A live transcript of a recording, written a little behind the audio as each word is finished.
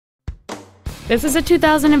This is a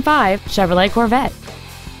 2005 Chevrolet Corvette.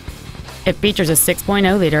 It features a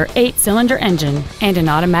 6.0-liter 8-cylinder engine and an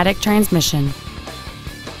automatic transmission.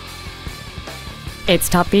 Its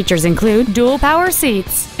top features include dual power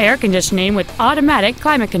seats, air conditioning with automatic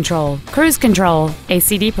climate control, cruise control, a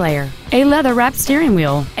CD player, a leather-wrapped steering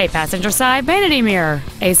wheel, a passenger side vanity mirror,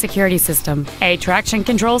 a security system, a traction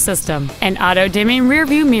control system, an auto-dimming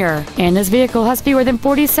rear-view mirror, and this vehicle has fewer than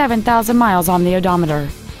 47,000 miles on the odometer.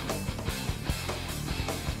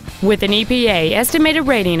 With an EPA estimated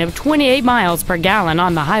rating of 28 miles per gallon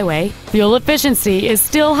on the highway, fuel efficiency is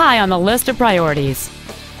still high on the list of priorities.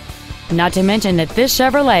 Not to mention that this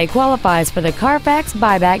Chevrolet qualifies for the Carfax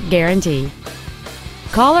buyback guarantee.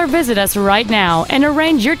 Call or visit us right now and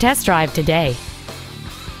arrange your test drive today.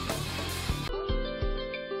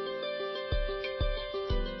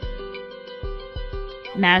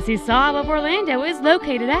 Massey Saab of Orlando is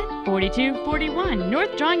located at 4241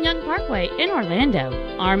 North John Young Parkway in Orlando.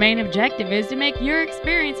 Our main objective is to make your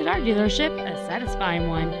experience at our dealership a satisfying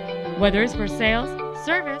one, whether it's for sales,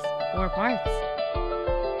 service, or parts.